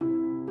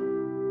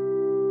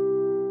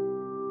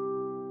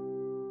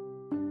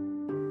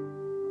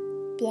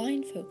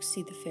Blind folks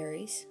see the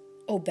fairies,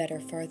 oh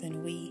better far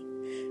than we,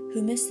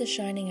 who miss the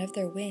shining of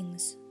their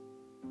wings,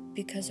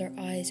 because our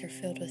eyes are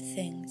filled with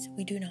things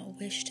we do not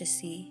wish to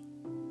see.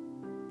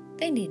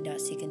 They need not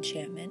seek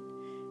enchantment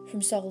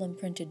from solemn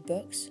printed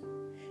books,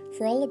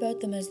 for all about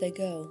them as they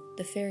go,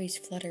 the fairies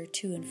flutter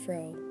to and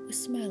fro with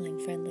smiling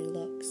friendly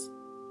looks.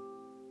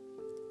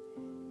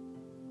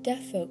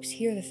 Deaf folks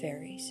hear the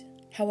fairies,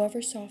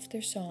 however soft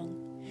their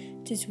song.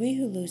 'Tis we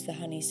who lose the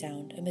honey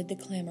sound amid the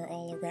clamor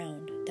all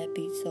around that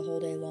beats the whole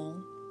day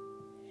long.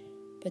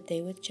 But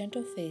they with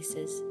gentle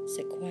faces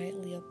sit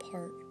quietly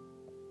apart.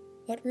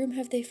 What room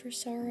have they for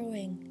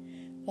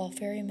sorrowing, while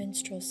fairy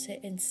minstrels sit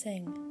and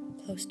sing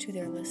close to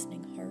their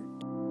listening heart?